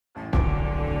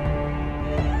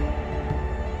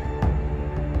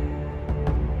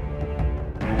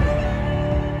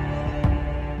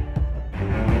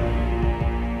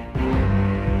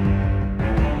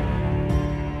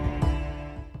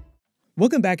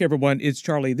Welcome back everyone, it's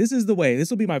Charlie. This is The Way. This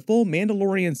will be my full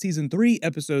Mandalorian Season 3,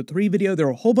 Episode 3 video. There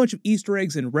are a whole bunch of Easter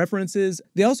eggs and references.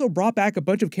 They also brought back a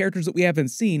bunch of characters that we haven't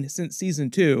seen since Season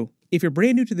 2. If you're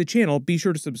brand new to the channel, be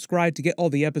sure to subscribe to get all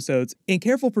the episodes. And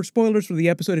careful for spoilers for the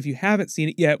episode if you haven't seen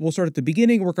it yet. We'll start at the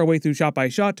beginning, work our way through shot by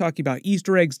shot, talking about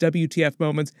Easter eggs, WTF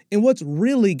moments, and what's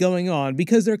really going on,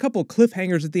 because there are a couple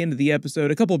cliffhangers at the end of the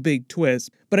episode, a couple big twists.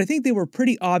 But I think they were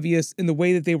pretty obvious in the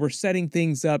way that they were setting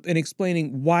things up and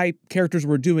explaining why characters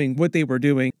were doing what they were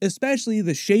doing, especially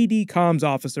the shady comms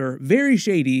officer, very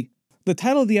shady. The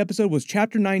title of the episode was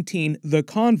Chapter 19, The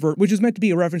Convert, which is meant to be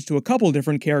a reference to a couple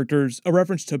different characters, a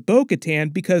reference to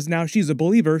Bo-Katan because now she's a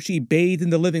believer, she bathed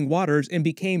in the living waters and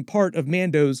became part of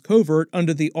Mando's covert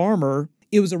under the armor.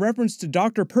 It was a reference to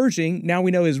Dr. Pershing, now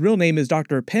we know his real name is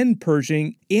Dr. Pen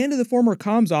Pershing, and to the former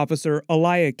comms officer,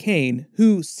 Elia Kane,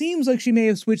 who seems like she may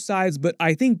have switched sides, but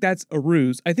I think that's a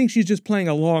ruse. I think she's just playing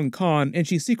a long con, and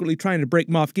she's secretly trying to break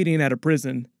Moff Gideon out of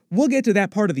prison. We'll get to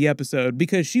that part of the episode,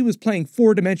 because she was playing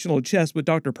four-dimensional chess with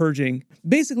Dr. Pershing.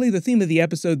 Basically, the theme of the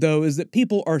episode, though, is that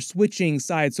people are switching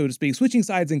sides, so to speak, switching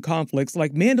sides in conflicts,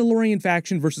 like Mandalorian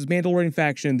faction versus Mandalorian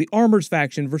faction, the Armor's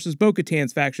faction versus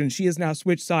Bo-Katan's faction. She has now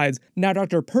switched sides. Now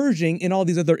Dr. Pershing and all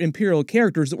these other Imperial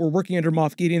characters that were working under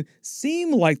Moff Gideon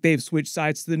seem like they've switched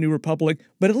sides to the New Republic,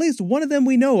 but at least one of them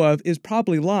we know of is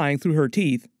probably lying through her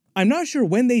teeth. I'm not sure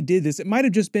when they did this, it might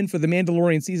have just been for the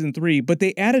Mandalorian Season 3, but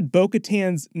they added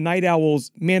Bo-Katan's Night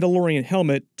Owl's Mandalorian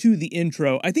helmet to the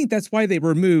intro. I think that's why they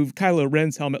removed Kylo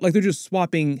Ren's helmet, like they're just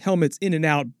swapping helmets in and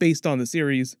out based on the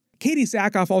series. Katie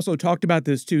Sackhoff also talked about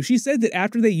this too. She said that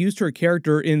after they used her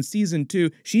character in Season 2,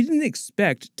 she didn't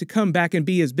expect to come back and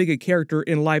be as big a character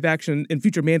in live action in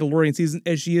future Mandalorian season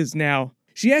as she is now.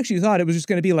 She actually thought it was just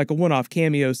going to be like a one-off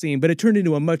cameo scene, but it turned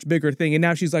into a much bigger thing, and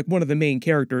now she's like one of the main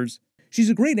characters. She's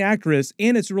a great actress,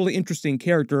 and it's a really interesting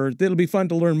character that'll be fun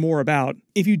to learn more about.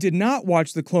 If you did not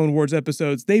watch the Clone Wars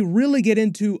episodes, they really get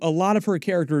into a lot of her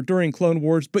character during Clone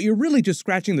Wars, but you're really just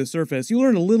scratching the surface. You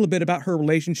learn a little bit about her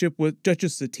relationship with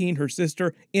Dutchess Satine, her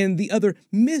sister, and the other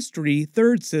mystery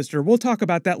third sister. We'll talk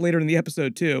about that later in the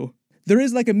episode too. There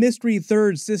is like a mystery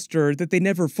third sister that they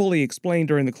never fully explained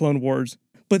during the Clone Wars.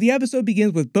 But the episode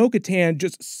begins with Bo-Katan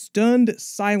just stunned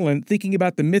silent, thinking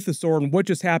about the Mythosaur and what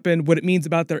just happened, what it means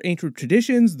about their ancient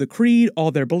traditions, the creed,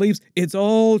 all their beliefs. It's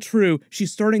all true.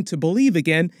 She's starting to believe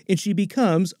again, and she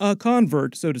becomes a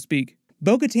convert, so to speak.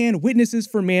 Bo-Katan witnesses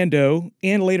for Mando,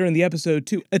 and later in the episode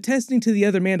too, attesting to the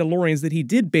other Mandalorians that he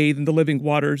did bathe in the living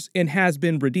waters and has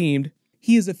been redeemed.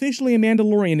 He is officially a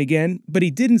Mandalorian again, but he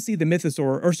didn't see the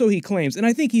Mythosaur, or so he claims, and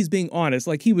I think he's being honest,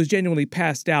 like he was genuinely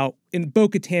passed out, and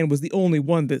Bo-Katan was the only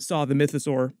one that saw the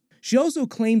Mythosaur. She also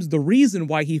claims the reason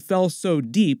why he fell so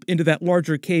deep into that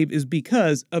larger cave is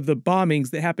because of the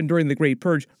bombings that happened during the Great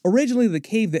Purge. Originally, the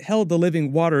cave that held the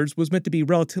living waters was meant to be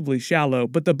relatively shallow,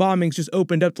 but the bombings just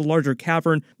opened up the larger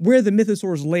cavern where the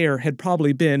Mythosaur's lair had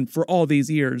probably been for all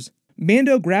these years.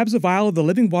 Mando grabs a vial of the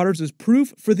living waters as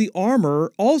proof for the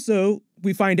armor. Also,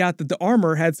 we find out that the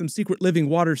armor had some secret living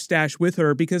water stashed with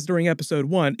her because during episode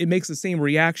 1, it makes the same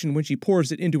reaction when she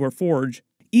pours it into her forge.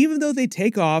 Even though they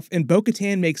take off and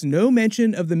Bo-Katan makes no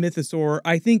mention of the Mythosaur,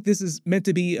 I think this is meant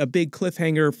to be a big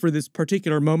cliffhanger for this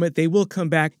particular moment. They will come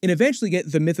back and eventually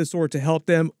get the Mythosaur to help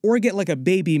them, or get like a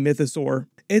baby Mythosaur.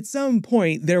 At some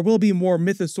point, there will be more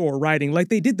Mythosaur riding, like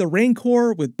they did the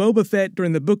Rancor with Boba Fett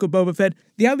during the Book of Boba Fett.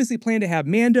 They obviously plan to have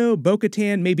Mando,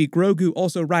 Bo-Katan, maybe Grogu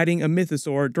also riding a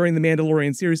Mythosaur during the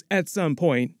Mandalorian series at some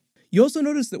point. You also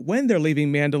notice that when they're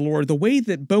leaving Mandalore, the way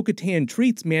that Bo-Katan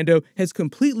treats Mando has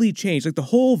completely changed. Like the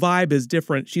whole vibe is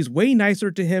different. She's way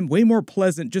nicer to him, way more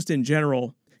pleasant just in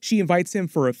general. She invites him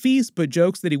for a feast, but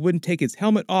jokes that he wouldn't take his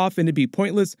helmet off and it'd be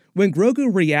pointless. When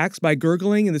Grogu reacts by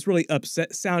gurgling in this really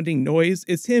upset-sounding noise,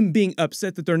 it's him being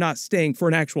upset that they're not staying for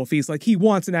an actual feast. Like, he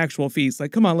wants an actual feast.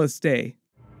 Like, come on, let's stay.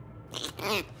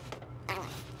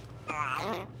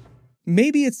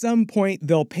 Maybe at some point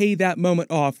they'll pay that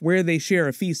moment off where they share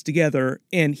a feast together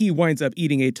and he winds up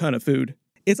eating a ton of food.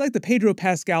 It's like the Pedro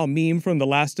Pascal meme from The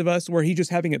Last of Us, where he's just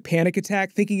having a panic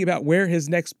attack thinking about where his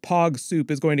next Pog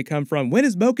soup is going to come from. When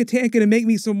is Bo-Katan going to make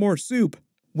me some more soup?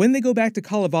 When they go back to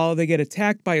Kalevala, they get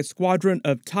attacked by a squadron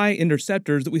of TIE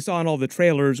interceptors that we saw in all the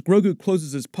trailers. Grogu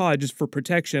closes his pod just for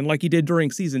protection, like he did during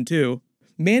Season 2.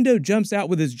 Mando jumps out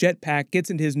with his jetpack,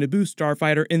 gets into his Naboo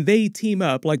starfighter, and they team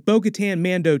up, like Bo-Katan and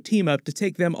Mando team up to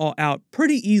take them all out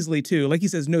pretty easily too, like he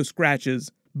says, no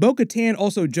scratches. Bo-Katan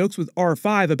also jokes with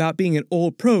R5 about being an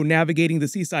old pro navigating the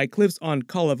seaside cliffs on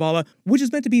Kalevala, which is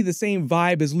meant to be the same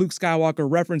vibe as Luke Skywalker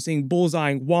referencing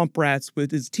bullseyeing Womp Rats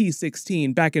with his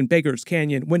T-16 back in Beggar's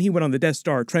Canyon when he went on the Death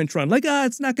Star trench run. Like,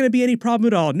 it's not going to be any problem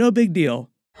at all, no big deal.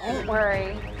 Don't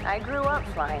worry, I grew up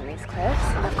flying these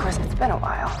cliffs. Of course, it's been a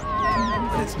while.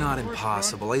 But it's not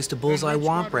impossible. I used to bullseye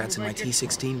womp rats in my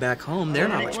T-16 back home. They're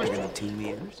not much bigger than 2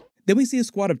 meters. Then we see a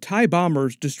squad of TIE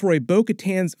bombers destroy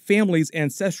Bo-Katan's family's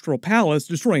ancestral palace,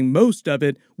 destroying most of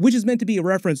it, which is meant to be a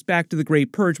reference back to the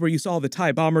Great Purge where you saw the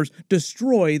TIE bombers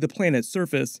destroy the planet's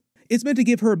surface. It's meant to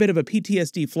give her a bit of a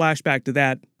PTSD flashback to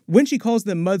that. When she calls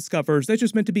them mudscuffers, that's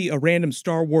just meant to be a random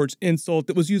Star Wars insult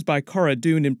that was used by Cara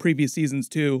Dune in previous seasons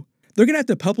too. They're gonna have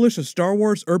to publish a Star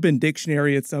Wars Urban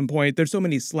Dictionary at some point. There's so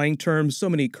many slang terms, so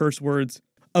many curse words.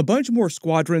 A bunch more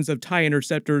squadrons of TIE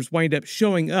interceptors wind up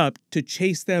showing up to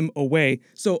chase them away.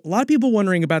 So a lot of people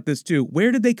wondering about this too.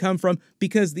 Where did they come from?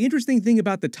 Because the interesting thing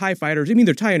about the TIE fighters, I mean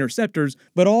they're TIE interceptors,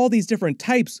 but all these different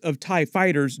types of TIE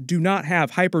fighters do not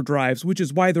have hyperdrives, which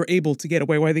is why they're able to get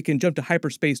away, why they can jump to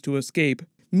hyperspace to escape.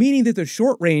 Meaning that the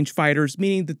short-range fighters,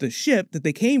 meaning that the ship that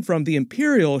they came from, the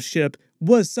Imperial ship,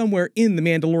 was somewhere in the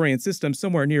Mandalorian system,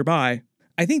 somewhere nearby.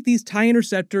 I think these TIE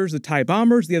interceptors, the TIE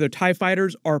bombers, the other TIE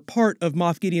fighters are part of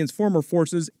Moff Gideon's former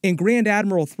forces and Grand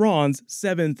Admiral Thrawn's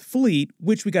 7th Fleet,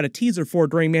 which we got a teaser for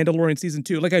during Mandalorian Season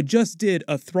 2. Like I just did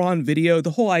a Thrawn video,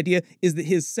 the whole idea is that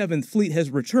his 7th Fleet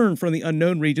has returned from the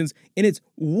unknown regions and it's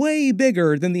way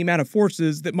bigger than the amount of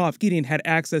forces that Moff Gideon had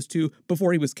access to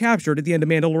before he was captured at the end of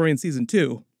Mandalorian Season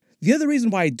 2. The other reason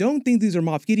why I don't think these are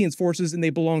Moff Gideon's forces and they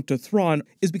belong to Thrawn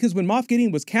is because when Moff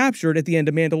Gideon was captured at the end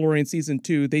of Mandalorian Season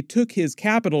 2, they took his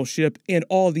capital ship and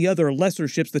all the other lesser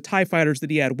ships, the TIE fighters that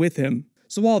he had with him.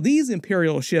 So all these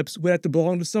Imperial ships would have to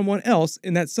belong to someone else,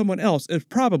 and that someone else is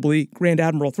probably Grand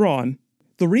Admiral Thrawn.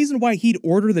 The reason why he'd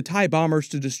order the TIE bombers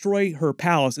to destroy her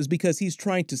palace is because he's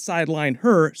trying to sideline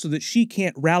her so that she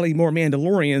can't rally more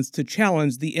Mandalorians to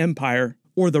challenge the Empire,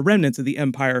 or the remnants of the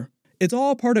Empire. It's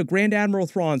all part of Grand Admiral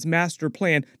Thrawn's master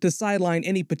plan to sideline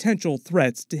any potential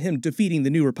threats to him defeating the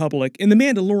New Republic, and the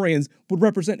Mandalorians would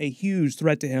represent a huge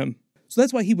threat to him. So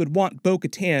that's why he would want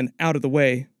Bo-Katan out of the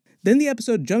way. Then the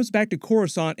episode jumps back to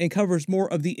Coruscant and covers more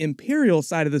of the Imperial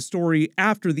side of the story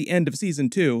after the end of Season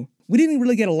 2. We didn't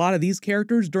really get a lot of these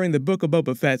characters during the Book of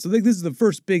Boba Fett, so I think this is the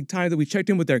first big time that we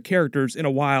checked in with their characters in a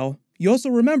while. You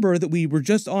also remember that we were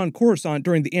just on Coruscant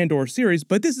during the Andor series,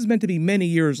 but this is meant to be many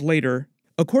years later.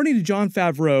 According to Jon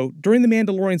Favreau, during the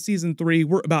Mandalorian Season 3,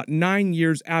 we're about 9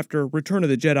 years after Return of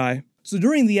the Jedi. So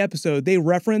during the episode, they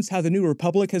reference how the New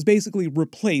Republic has basically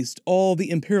replaced all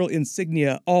the Imperial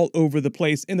insignia all over the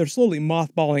place, and they're slowly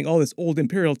mothballing all this old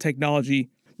Imperial technology.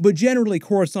 But generally,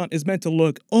 Coruscant is meant to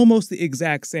look almost the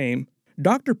exact same.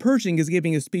 Dr. Pershing is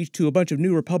giving a speech to a bunch of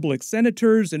New Republic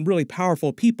senators and really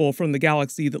powerful people from the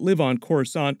galaxy that live on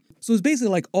Coruscant. So it's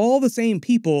basically like all the same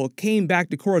people came back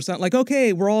to Coruscant like,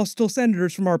 okay, we're all still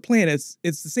senators from our planets.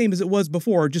 It's the same as it was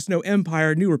before, just no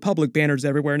Empire, New Republic banners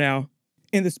everywhere now.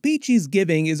 And the speech he's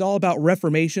giving is all about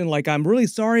reformation, like I'm really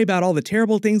sorry about all the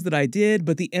terrible things that I did,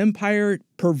 but the Empire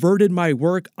perverted my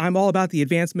work. I'm all about the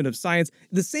advancement of science.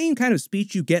 The same kind of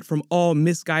speech you get from all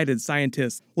misguided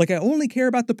scientists. Like I only care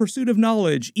about the pursuit of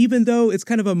knowledge, even though it's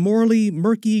kind of a morally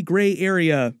murky gray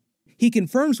area. He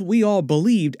confirms what we all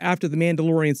believed after the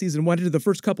Mandalorian Season 1 into the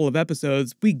first couple of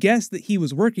episodes. We guessed that he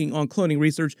was working on cloning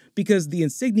research because the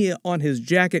insignia on his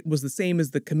jacket was the same as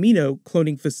the Camino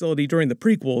cloning facility during the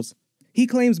prequels. He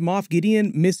claims Moff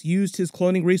Gideon misused his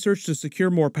cloning research to secure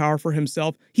more power for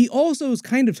himself. He also is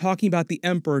kind of talking about the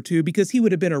Emperor too, because he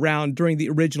would have been around during the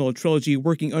original trilogy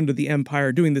working under the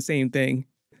Empire doing the same thing.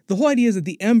 The whole idea is that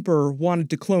the Emperor wanted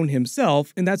to clone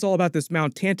himself, and that's all about this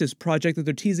Mount Tantus project that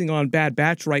they're teasing on Bad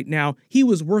Batch right now. He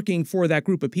was working for that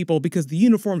group of people because the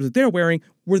uniforms that they're wearing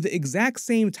were the exact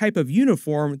same type of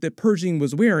uniform that Pershing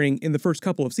was wearing in the first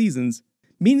couple of seasons.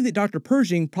 Meaning that Dr.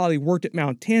 Pershing probably worked at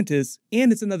Mount Tantus,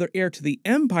 and it's another Heir to the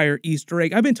Empire Easter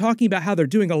egg. I've been talking about how they're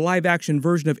doing a live-action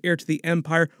version of Heir to the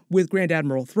Empire with Grand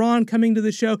Admiral Thrawn coming to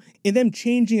the show, and them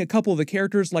changing a couple of the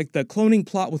characters, like the cloning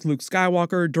plot with Luke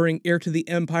Skywalker during Heir to the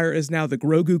Empire is now the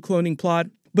Grogu cloning plot.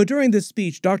 But during this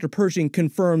speech, Dr. Pershing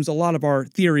confirms a lot of our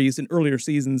theories in earlier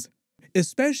seasons.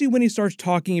 Especially when he starts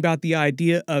talking about the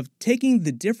idea of taking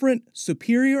the different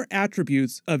superior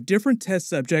attributes of different test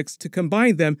subjects to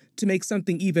combine them to make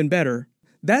something even better.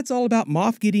 That's all about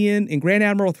Moff Gideon and Grand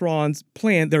Admiral Thrawn's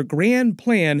plan, their grand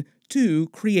plan to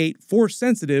create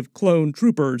Force-sensitive clone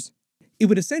troopers. It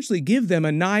would essentially give them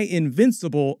a nigh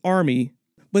invincible army.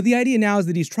 But the idea now is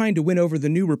that he's trying to win over the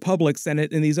New Republic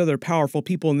Senate and these other powerful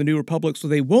people in the New Republic so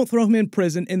they won't throw him in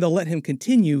prison and they'll let him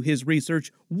continue his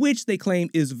research, which they claim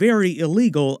is very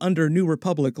illegal under New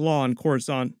Republic law in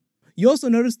Coruscant. You also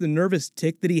notice the nervous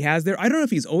tick that he has there. I don't know if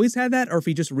he's always had that or if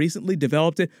he just recently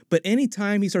developed it, but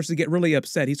anytime he starts to get really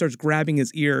upset, he starts grabbing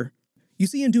his ear. You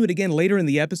see him do it again later in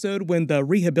the episode when the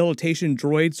rehabilitation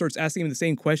droid starts asking him the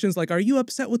same questions, like, are you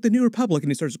upset with the New Republic? And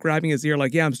he starts grabbing his ear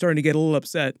like, yeah, I'm starting to get a little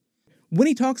upset. When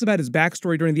he talks about his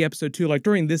backstory during the episode too, like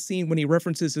during this scene when he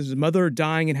references his mother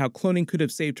dying and how cloning could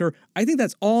have saved her, I think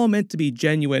that's all meant to be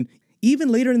genuine. Even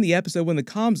later in the episode when the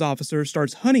comms officer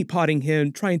starts honeypotting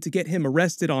him, trying to get him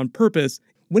arrested on purpose,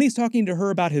 when he's talking to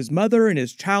her about his mother and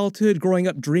his childhood, growing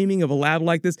up dreaming of a lab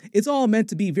like this, it's all meant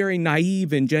to be very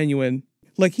naive and genuine.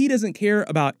 Like, he doesn't care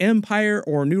about Empire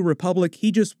or New Republic,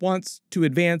 he just wants to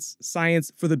advance science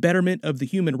for the betterment of the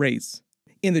human race.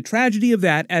 And the tragedy of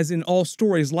that, as in all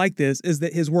stories like this, is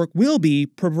that his work will be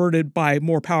perverted by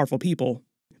more powerful people.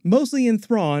 Mostly in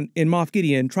Thrawn and Moff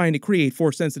Gideon trying to create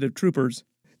Force-sensitive troopers.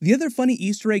 The other funny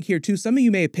Easter egg here too, some of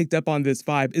you may have picked up on this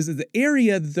vibe, is that the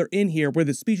area that they're in here where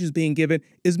the speech is being given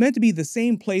is meant to be the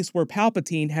same place where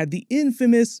Palpatine had the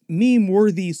infamous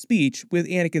meme-worthy speech with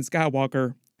Anakin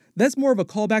Skywalker. That's more of a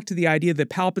callback to the idea that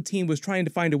Palpatine was trying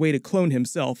to find a way to clone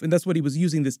himself, and that's what he was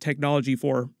using this technology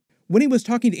for. When he was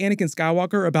talking to Anakin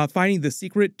Skywalker about finding the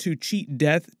secret to cheat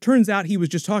death, turns out he was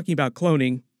just talking about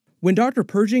cloning. When Dr.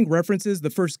 Pershing references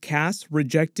the first cast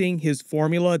rejecting his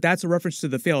formula, that's a reference to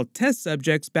the failed test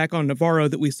subjects back on Navarro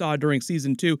that we saw during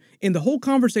Season 2, and the whole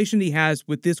conversation he has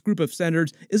with this group of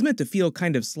senators is meant to feel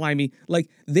kind of slimy, like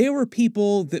they were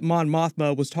people that Mon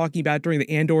Mothma was talking about during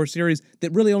the Andor series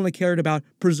that really only cared about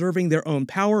preserving their own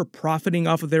power, profiting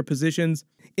off of their positions,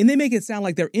 and they make it sound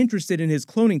like they're interested in his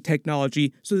cloning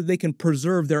technology so that they can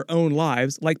preserve their own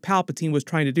lives, like Palpatine was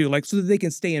trying to do, like so that they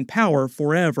can stay in power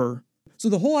forever. So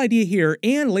the whole idea here,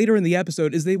 and later in the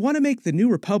episode, is they want to make the New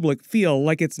Republic feel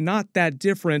like it's not that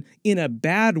different in a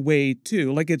bad way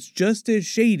too, like it's just as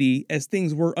shady as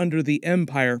things were under the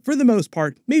Empire. For the most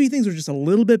part, maybe things are just a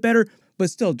little bit better,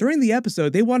 but still, during the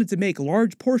episode, they wanted to make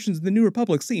large portions of the New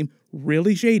Republic seem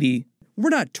really shady. We're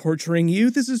not torturing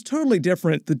you, this is totally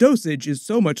different, the dosage is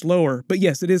so much lower, but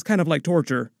yes, it is kind of like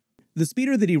torture. The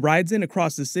speeder that he rides in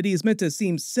across the city is meant to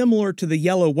seem similar to the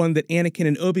yellow one that Anakin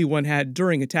and Obi-Wan had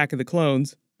during Attack of the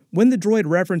Clones. When the droid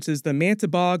references the Manta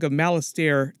Bog of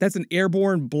Malastare, that's an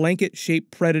airborne,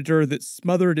 blanket-shaped predator that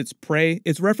smothered its prey.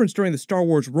 It's referenced during the Star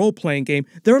Wars role-playing game.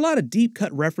 There are a lot of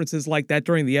deep-cut references like that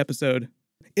during the episode.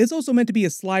 It's also meant to be a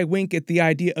sly wink at the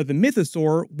idea of the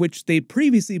Mythosaur, which they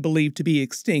previously believed to be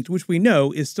extinct, which we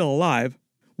know is still alive.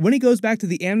 When he goes back to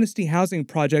the Amnesty housing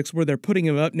projects where they're putting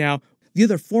him up now, the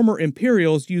other former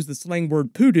Imperials use the slang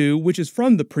word poodoo, which is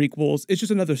from the prequels. It's just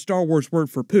another Star Wars word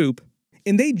for poop.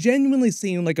 And they genuinely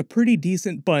seem like a pretty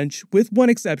decent bunch, with one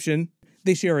exception.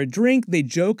 They share a drink, they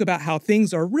joke about how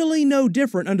things are really no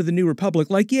different under the New Republic,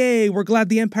 like, yay, we're glad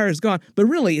the Empire's gone, but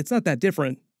really, it's not that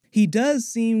different. He does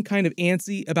seem kind of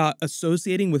antsy about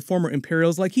associating with former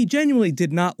Imperials, like he genuinely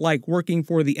did not like working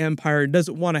for the Empire and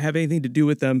doesn't want to have anything to do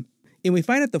with them. And we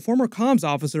find out the former comms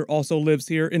officer also lives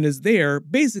here and is there,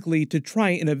 basically to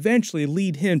try and eventually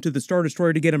lead him to the Star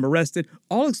Destroyer to get him arrested.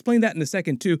 I'll explain that in a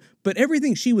second too, but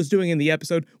everything she was doing in the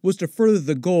episode was to further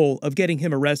the goal of getting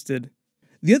him arrested.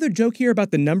 The other joke here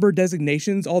about the number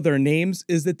designations, all their names,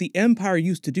 is that the Empire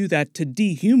used to do that to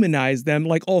dehumanize them,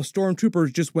 like all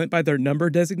stormtroopers just went by their number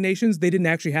designations, they didn't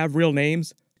actually have real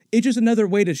names. It's just another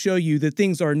way to show you that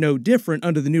things are no different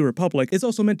under the New Republic. It's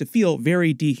also meant to feel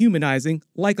very dehumanizing,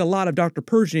 like a lot of Dr.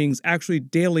 Pershing's actually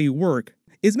daily work.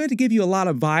 It's meant to give you a lot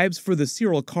of vibes for the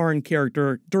Cyril Karn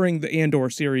character during the Andor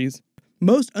series.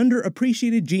 Most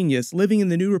underappreciated genius living in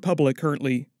the New Republic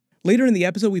currently. Later in the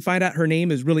episode, we find out her name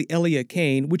is really Elia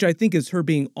Kane, which I think is her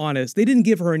being honest. They didn't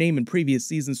give her a name in previous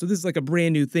seasons, so this is like a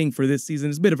brand new thing for this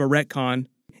season. It's a bit of a retcon.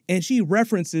 And she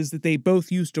references that they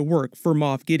both used to work for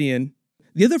Moff Gideon.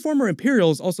 The other former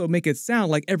Imperials also make it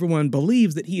sound like everyone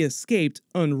believes that he escaped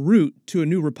en route to a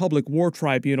New Republic war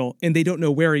tribunal, and they don't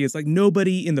know where he is. Like,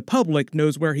 nobody in the public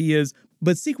knows where he is,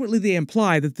 but secretly they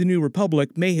imply that the New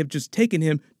Republic may have just taken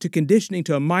him to conditioning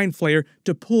to a mind flayer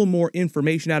to pull more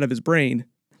information out of his brain.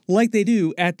 Like they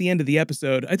do at the end of the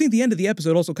episode. I think the end of the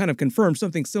episode also kind of confirms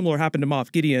something similar happened to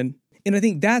Moff Gideon. And I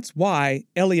think that's why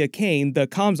Elia Kane, the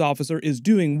comms officer, is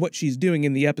doing what she's doing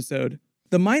in the episode.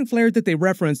 The mind flayer that they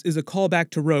reference is a callback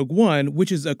to Rogue One,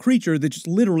 which is a creature that just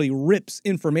literally rips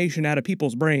information out of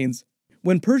people's brains.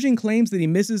 When Pershing claims that he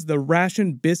misses the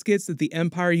ration biscuits that the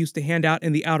Empire used to hand out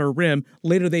in the Outer Rim,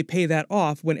 later they pay that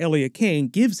off when Elia Kane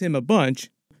gives him a bunch.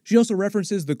 She also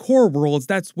references the core worlds.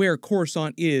 That's where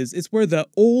Coruscant is. It's where the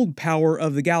old power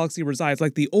of the galaxy resides,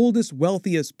 like the oldest,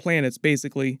 wealthiest planets,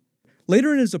 basically.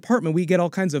 Later in his apartment, we get all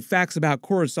kinds of facts about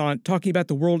Coruscant, talking about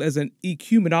the world as an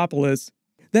ecumenopolis.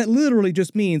 That literally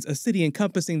just means a city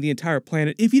encompassing the entire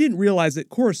planet. If you didn't realize it,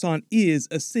 Coruscant is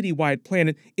a city-wide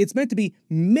planet. It's meant to be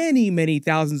many, many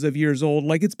thousands of years old,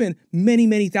 like it's been many,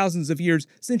 many thousands of years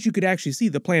since you could actually see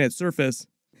the planet's surface.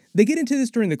 They get into this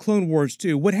during the Clone Wars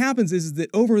too. What happens is that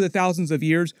over the thousands of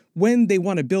years, when they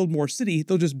want to build more city,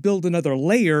 they'll just build another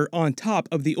layer on top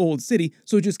of the old city,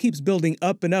 so it just keeps building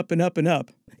up and up and up and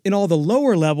up. In all the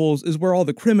lower levels is where all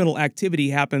the criminal activity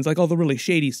happens, like all the really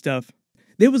shady stuff.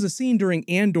 There was a scene during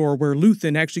Andor where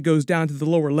Luthen actually goes down to the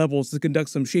lower levels to conduct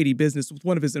some shady business with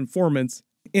one of his informants.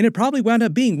 And it probably wound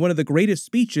up being one of the greatest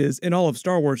speeches in all of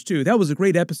Star Wars too. That was a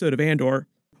great episode of Andor.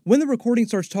 When the recording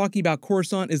starts talking about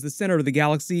Coruscant as the center of the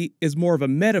galaxy is more of a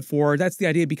metaphor. That's the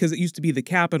idea because it used to be the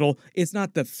capital. It's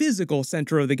not the physical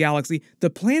center of the galaxy.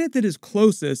 The planet that is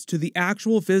closest to the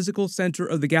actual physical center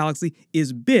of the galaxy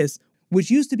is Biss, which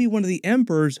used to be one of the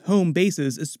Emperor's home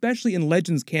bases, especially in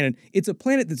Legends canon. It's a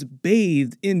planet that's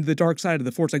bathed in the dark side of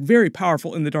the Force, like very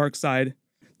powerful in the dark side.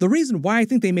 The reason why I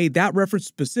think they made that reference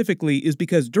specifically is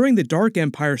because during the Dark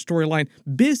Empire storyline,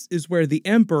 Biss is where the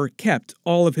Emperor kept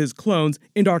all of his clones,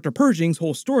 and Dr. Pershing's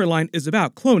whole storyline is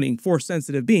about cloning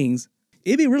Force-sensitive beings.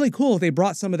 It'd be really cool if they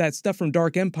brought some of that stuff from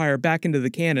Dark Empire back into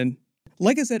the canon.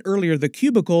 Like I said earlier, the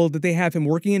cubicle that they have him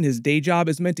working in, his day job,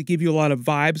 is meant to give you a lot of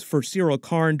vibes for Cyril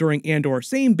Karn during Andor.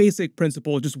 Same basic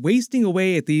principle, just wasting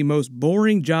away at the most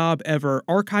boring job ever,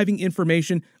 archiving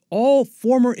information, all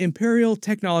former Imperial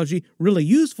technology, really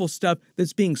useful stuff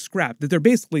that's being scrapped, that they're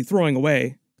basically throwing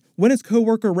away. When his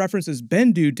co-worker references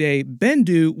Bendu Day,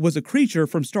 Bendu was a creature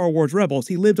from Star Wars Rebels.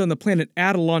 He lived on the planet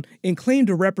Atollon and claimed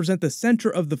to represent the center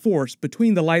of the Force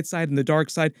between the light side and the dark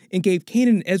side, and gave Kanan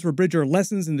and Ezra Bridger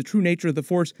lessons in the true nature of the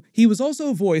Force. He was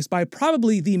also voiced by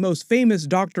probably the most famous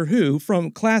Doctor Who from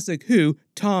classic Who,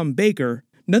 Tom Baker.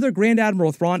 Another Grand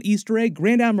Admiral Thrawn Easter egg,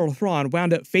 Grand Admiral Thrawn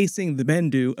wound up facing the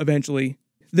Bendu eventually.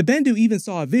 The Bendu even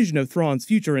saw a vision of Thrawn's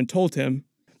future and told him.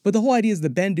 But the whole idea is the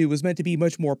Bendu was meant to be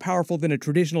much more powerful than a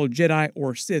traditional Jedi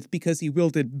or Sith because he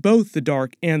wielded both the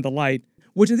dark and the light,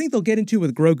 which I think they'll get into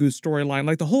with Grogu's storyline.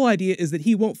 Like, the whole idea is that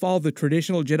he won't follow the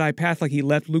traditional Jedi path like he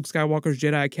left Luke Skywalker's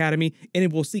Jedi Academy, and he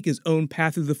will seek his own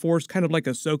path through the Force, kind of like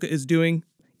Ahsoka is doing.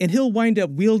 And he'll wind up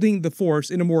wielding the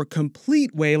Force in a more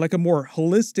complete way, like a more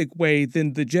holistic way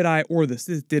than the Jedi or the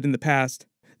Sith did in the past.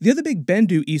 The other big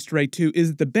Bendu Easter egg too is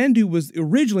that the Bendu was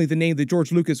originally the name that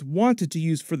George Lucas wanted to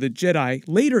use for the Jedi.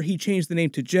 Later he changed the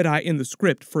name to Jedi in the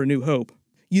script for A New Hope.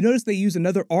 You notice they use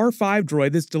another R5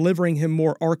 droid that's delivering him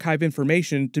more archive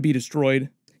information to be destroyed.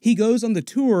 He goes on the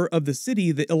tour of the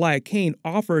city that Elia Kane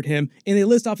offered him, and they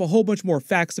list off a whole bunch more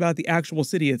facts about the actual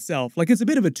city itself. Like, it's a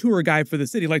bit of a tour guide for the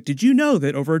city. Like, did you know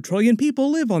that over 1 trillion people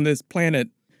live on this planet?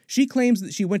 She claims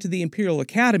that she went to the Imperial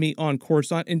Academy on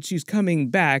Coruscant and she's coming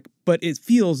back, but it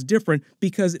feels different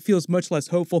because it feels much less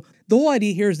hopeful. The whole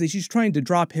idea here is that she's trying to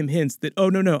drop him hints that, oh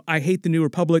no, I hate the New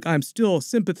Republic, I'm still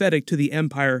sympathetic to the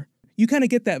Empire. You kind of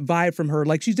get that vibe from her,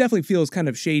 like she definitely feels kind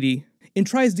of shady, and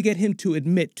tries to get him to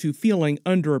admit to feeling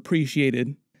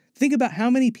underappreciated. Think about how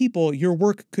many people your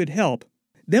work could help.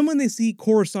 Then when they see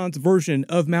Coruscant's version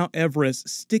of Mount Everest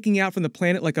sticking out from the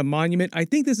planet like a monument, I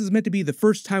think this is meant to be the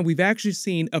first time we've actually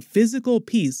seen a physical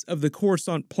piece of the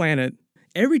Coruscant planet.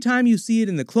 Every time you see it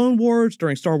in the Clone Wars,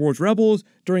 during Star Wars Rebels,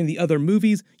 during the other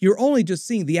movies, you're only just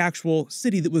seeing the actual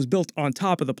city that was built on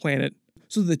top of the planet.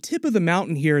 So the tip of the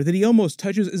mountain here that he almost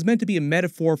touches is meant to be a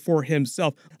metaphor for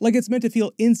himself, like it's meant to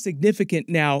feel insignificant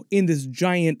now in this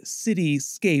giant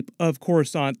cityscape of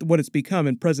Coruscant, what it's become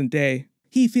in present day.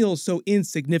 He feels so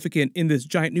insignificant in this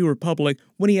giant New Republic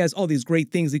when he has all these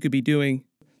great things he could be doing.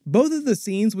 Both of the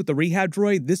scenes with the rehab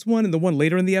droid, this one and the one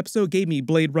later in the episode, gave me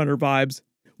Blade Runner vibes.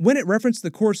 When it referenced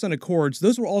the Coruscant Accords,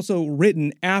 those were also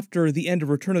written after the end of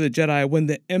Return of the Jedi when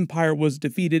the Empire was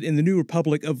defeated and the New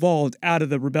Republic evolved out of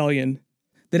the rebellion.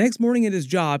 The next morning at his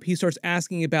job, he starts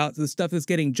asking about the stuff that's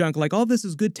getting junk, like, all this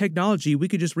is good technology, we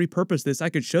could just repurpose this, I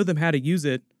could show them how to use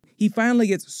it. He finally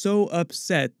gets so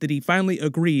upset that he finally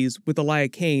agrees with Elia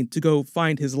Kane to go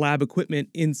find his lab equipment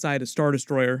inside a Star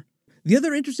Destroyer. The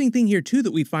other interesting thing here too that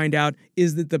we find out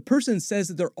is that the person says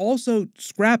that they're also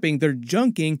scrapping, they're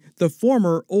junking the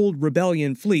former old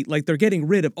rebellion fleet, like they're getting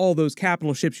rid of all those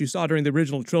capital ships you saw during the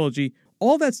original trilogy.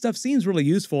 All that stuff seems really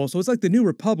useful, so it's like the New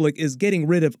Republic is getting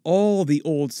rid of all the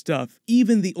old stuff,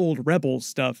 even the old Rebels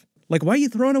stuff. Like, why are you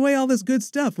throwing away all this good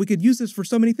stuff? We could use this for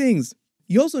so many things.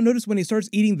 You also notice when he starts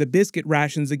eating the biscuit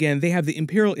rations again, they have the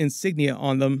Imperial insignia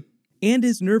on them. And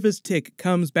his nervous tick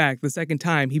comes back the second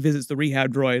time he visits the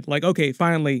rehab droid. Like, okay,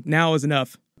 finally, now is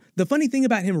enough. The funny thing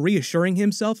about him reassuring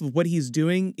himself of what he's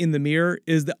doing in the mirror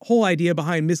is the whole idea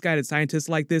behind misguided scientists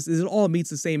like this is it all meets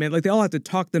the same end. Like, they all have to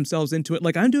talk themselves into it.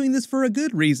 Like, I'm doing this for a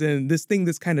good reason, this thing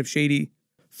that's kind of shady.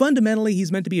 Fundamentally,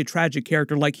 he's meant to be a tragic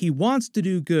character, like he wants to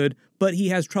do good, but he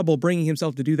has trouble bringing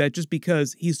himself to do that just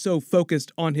because he's so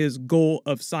focused on his goal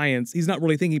of science. He's not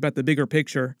really thinking about the bigger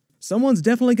picture. Someone's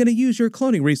definitely going to use your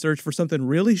cloning research for something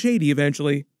really shady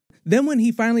eventually. Then when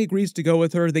he finally agrees to go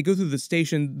with her, they go through the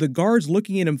station. The guards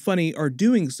looking at him funny are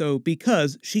doing so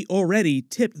because she already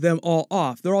tipped them all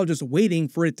off. They're all just waiting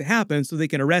for it to happen so they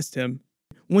can arrest him.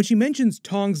 When she mentions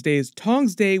Tong's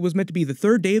Day was meant to be the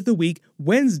third day of the week,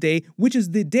 Wednesday, which is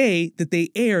the day that they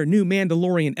air new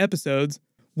Mandalorian episodes.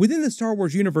 Within the Star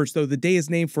Wars universe, though, the day is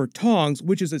named for Tongs,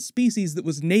 which is a species that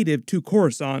was native to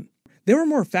Coruscant. There were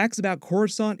more facts about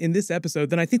Coruscant in this episode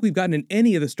than I think we've gotten in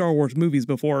any of the Star Wars movies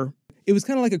before. It was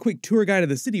kind of like a quick tour guide of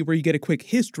the city where you get a quick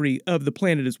history of the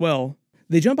planet as well.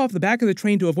 They jump off the back of the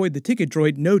train to avoid the ticket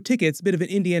droid, no tickets, bit of an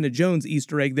Indiana Jones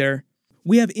Easter egg there.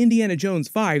 We have Indiana Jones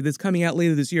 5 that's coming out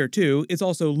later this year too. It's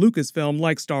also Lucasfilm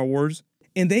like Star Wars.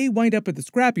 And they wind up at the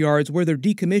scrapyards where they're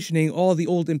decommissioning all the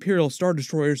old Imperial Star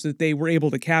Destroyers that they were able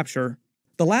to capture.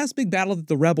 The last big battle that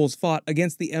the rebels fought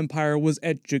against the Empire was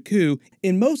at Jakku,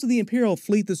 and most of the Imperial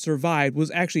fleet that survived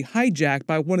was actually hijacked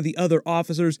by one of the other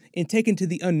officers and taken to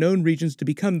the unknown regions to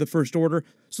become the First Order,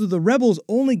 so the rebels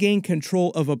only gained control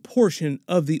of a portion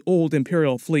of the old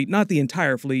Imperial fleet, not the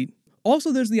entire fleet.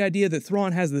 Also, there's the idea that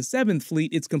Thrawn has the 7th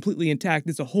fleet. It's completely intact.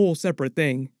 It's a whole separate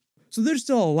thing. So there's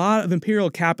still a lot of Imperial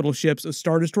capital ships of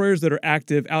Star Destroyers that are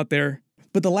active out there.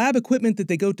 But the lab equipment that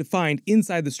they go to find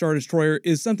inside the Star Destroyer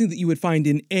is something that you would find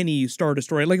in any Star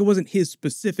Destroyer. Like, it wasn't his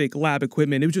specific lab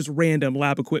equipment. It was just random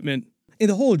lab equipment. And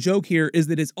the whole joke here is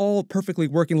that it's all perfectly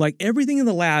working. Like, everything in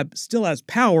the lab still has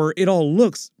power. It all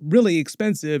looks really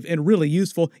expensive and really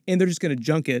useful, and they're just going to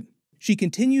junk it. She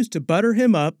continues to butter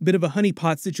him up, bit of a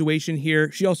honeypot situation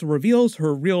here. She also reveals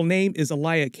her real name is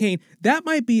Elia Kane. That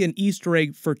might be an Easter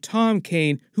egg for Tom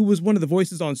Kane, who was one of the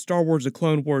voices on Star Wars: The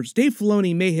Clone Wars. Dave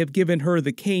Filoni may have given her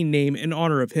the Kane name in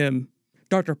honor of him.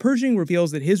 Dr. Pershing reveals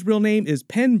that his real name is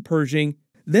Pen Pershing.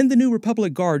 Then the New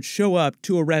Republic guards show up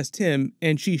to arrest him,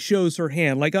 and she shows her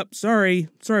hand, like, oh, sorry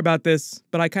about this,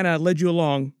 but I kind of led you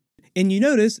along. And you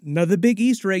notice, another big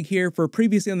Easter egg here for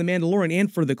previously on The Mandalorian and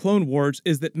for The Clone Wars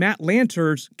is that Matt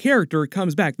Lanter's character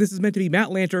comes back. This is meant to be Matt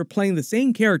Lanter playing the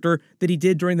same character that he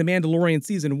did during The Mandalorian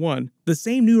Season 1. The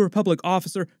same New Republic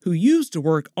officer who used to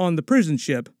work on the prison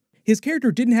ship. His character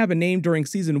didn't have a name during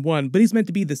Season 1, but he's meant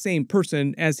to be the same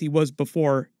person as he was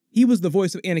before. He was the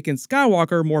voice of Anakin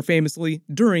Skywalker, more famously,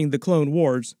 during The Clone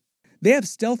Wars. They have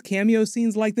stealth cameo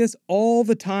scenes like this all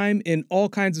the time in all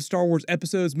kinds of Star Wars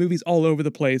episodes, movies all over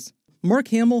the place. Mark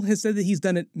Hamill has said that he's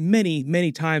done it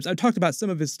many times. I've talked about some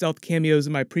of his stealth cameos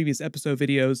in my previous episode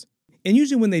videos. And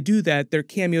usually when they do that, their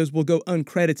cameos will go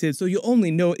uncredited, so you'll only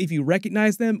know if you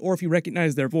recognize them or if you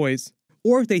recognize their voice,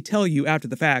 or if they tell you after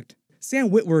the fact.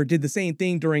 Sam Witwer did the same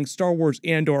thing during Star Wars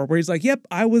Andor, where he's like, yep,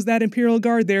 I was that Imperial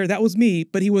guard there, that was me,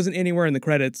 but he wasn't anywhere in the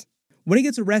credits. When he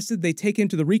gets arrested, they take him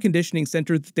to the reconditioning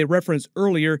center that they referenced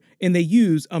earlier, and they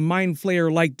use a mind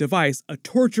flayer-like device, a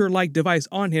torture-like device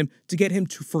on him to get him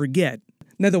to forget.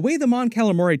 Now, the way the Mon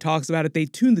Calamari talks about it, they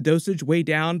tune the dosage way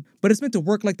down, but it's meant to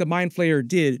work like the mind flayer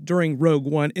did during Rogue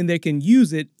One, and they can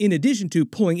use it, in addition to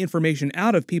pulling information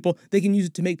out of people, they can use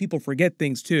it to make people forget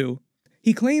things too.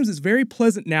 He claims it's very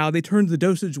pleasant now, they turned the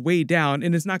dosage way down,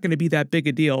 and it's not going to be that big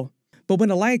a deal. But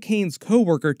when Elia Kane's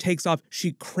co-worker takes off,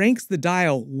 she cranks the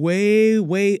dial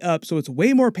way up, so it's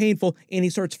way more painful, and he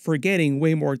starts forgetting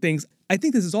way more things. I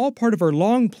think this is all part of her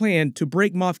long plan to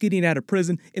break Moff Gideon out of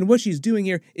prison, and what she's doing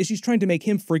here is she's trying to make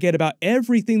him forget about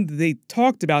everything that they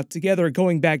talked about together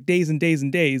going back days and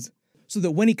days, so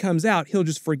that when he comes out, he'll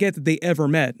just forget that they ever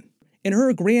met. And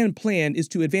her grand plan is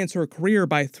to advance her career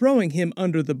by throwing him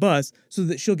under the bus so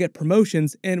that she'll get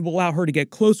promotions and will allow her to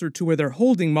get closer to where they're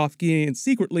holding Moff Gideon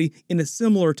secretly in a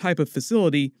similar type of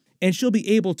facility, and she'll be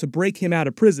able to break him out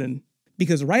of prison.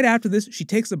 Because right after this, she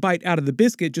takes a bite out of the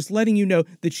biscuit, just letting you know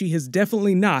that she has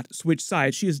definitely not switched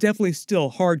sides. She is definitely still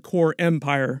hardcore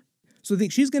Empire. So I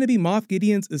think she's going to be Moff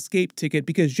Gideon's escape ticket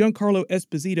because Giancarlo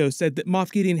Esposito said that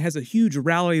Moff Gideon has a huge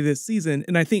rally this season,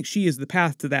 and I think she is the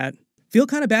path to that. Feel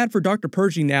kind of bad for Dr.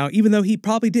 Pershing now, even though he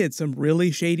probably did some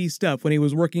really shady stuff when he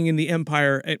was working in the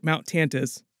Empire at Mount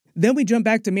Tantus. Then we jump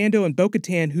back to Mando and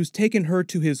Bo-Katan, who's taken her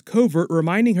to his covert,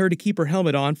 reminding her to keep her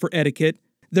helmet on for etiquette.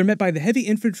 They're met by the heavy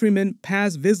infantryman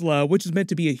Paz Vizsla, which is meant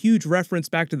to be a huge reference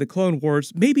back to the Clone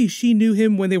Wars. Maybe she knew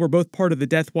him when they were both part of the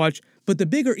Death Watch, but the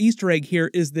bigger Easter egg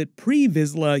here is that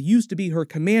Pre-Vizsla used to be her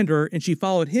commander, and she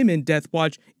followed him in Death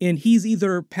Watch, and he's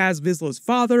either Paz Vizsla's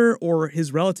father or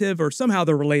his relative, or somehow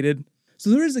they're related. So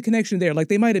there is a connection there, like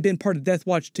they might have been part of Death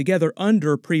Watch together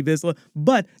under Pre Vizsla,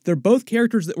 but they're both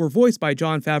characters that were voiced by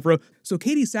Jon Favreau, so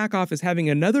Katee Sackhoff is having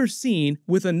another scene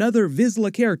with another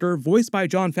Vizsla character voiced by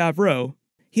Jon Favreau.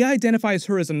 He identifies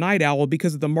her as a night owl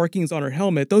because of the markings on her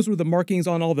helmet. Those were the markings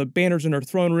on all the banners in her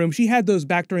throne room. She had those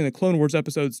back during the Clone Wars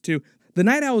episodes too. The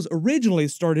Night Owls originally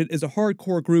started as a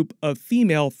hardcore group of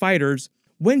female fighters.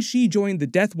 When she joined the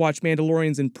Death Watch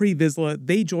Mandalorians in Pre Vizsla,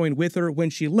 they joined with her. When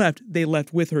she left, they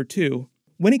left with her too.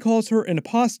 When he calls her an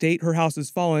apostate, her house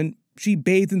has fallen, she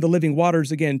bathed in the living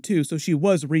waters again too, so she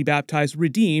was rebaptized,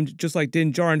 redeemed, just like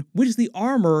Din Djarin, which the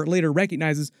Armorer later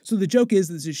recognizes, so the joke is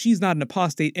that she's not an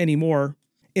apostate anymore.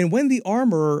 And when the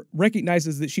Armorer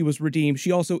recognizes that she was redeemed,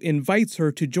 she also invites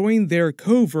her to join their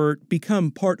covert,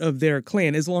 become part of their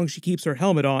clan, as long as she keeps her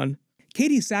helmet on.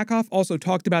 Katee Sackhoff also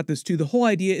talked about this too. The whole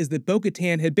idea is that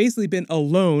Bo-Katan had basically been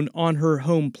alone on her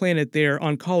home planet there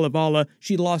on Kalevala.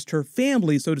 She lost her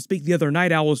family, so to speak. The other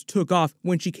Night Owls took off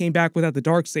when she came back without the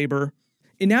Darksaber.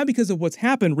 And now because of what's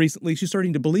happened recently, she's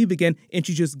starting to believe again, and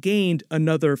she just gained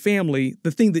another family,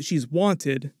 the thing that she's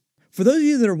wanted. For those of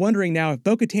you that are wondering now if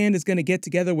Bo-Katan is going to get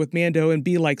together with Mando and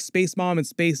be like Space Mom and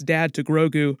Space Dad to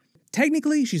Grogu,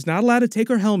 technically, she's not allowed to take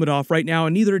her helmet off right now,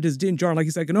 and neither does Din Djarin. Like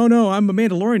he's like, oh no, I'm a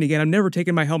Mandalorian again. I'm never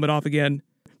taking my helmet off again.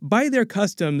 By their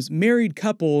customs, married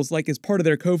couples, like as part of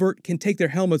their covert, can take their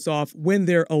helmets off when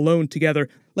they're alone together.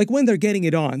 Like when they're getting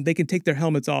it on, they can take their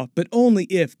helmets off, but only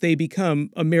if they become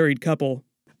a married couple.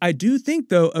 I do think,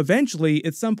 though, eventually,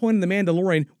 at some point in The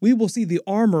Mandalorian, we will see the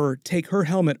Armorer take her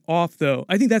helmet off, though.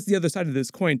 I think that's the other side of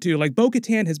this coin, too. Like,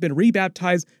 Bo-Katan has been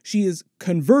rebaptized. She is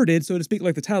converted, so to speak,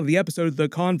 like the title of the episode, The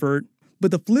Convert.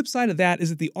 But the flip side of that is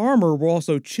that the Armorer will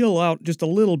also chill out just a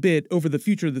little bit over the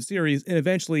future of the series, and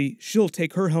eventually, she'll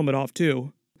take her helmet off,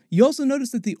 too. You also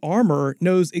notice that the Armorer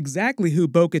knows exactly who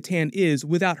Bo-Katan is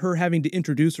without her having to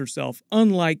introduce herself,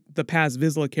 unlike the past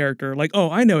Vizsla character. Like, oh,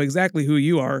 I know exactly who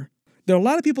you are. There are a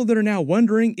lot of people that are now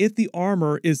wondering if the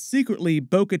Armorer is secretly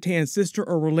Bo-Katan's sister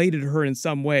or related to her in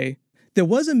some way. There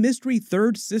was a mystery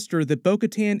third sister that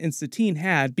Bo-Katan and Satine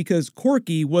had because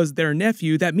Korkie was their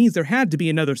nephew. That means there had to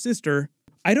be another sister.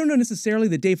 I don't know necessarily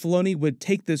that Dave Filoni would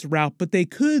take this route, but they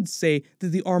could say that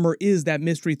the Armorer is that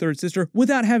mystery third sister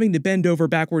without having to bend over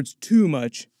backwards too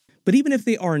much. But even if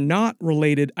they are not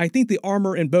related, I think the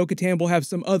Armorer and Bo-Katan will have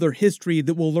some other history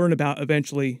that we'll learn about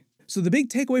eventually. So the big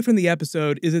takeaway from the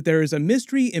episode is that there is a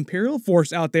mystery Imperial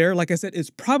force out there. Like I said, it's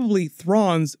probably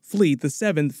Thrawn's fleet, the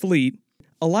 7th Fleet.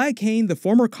 Elia Kane, the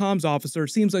former comms officer,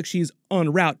 seems like she's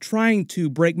en route trying to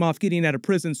break Moff Gideon out of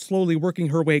prison, slowly working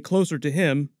her way closer to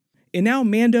him. And now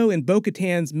Mando and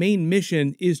Bo-Katan's main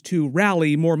mission is to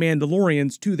rally more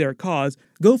Mandalorians to their cause,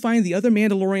 go find the other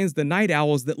Mandalorians, the Night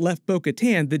Owls that left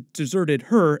Bo-Katan, that deserted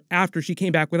her after she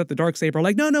came back without the Darksaber.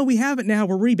 Like, no, we haven't now,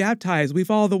 we're rebaptized, we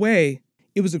follow the way.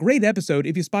 It was a great episode.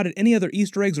 If you spotted any other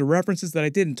Easter eggs or references that I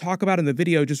didn't talk about in the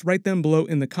video, just write them below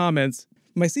in the comments.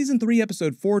 My Season 3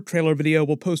 Episode 4 trailer video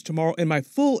will post tomorrow, and my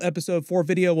full Episode 4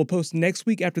 video will post next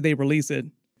week after they release it.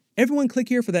 Everyone click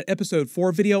here for that Episode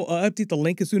 4 video. I'll update the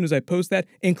link as soon as I post that,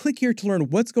 and click here to learn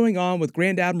what's going on with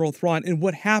Grand Admiral Thrawn and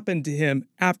what happened to him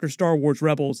after Star Wars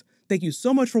Rebels. Thank you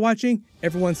so much for watching.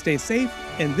 Everyone stay safe,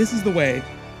 and this is the way.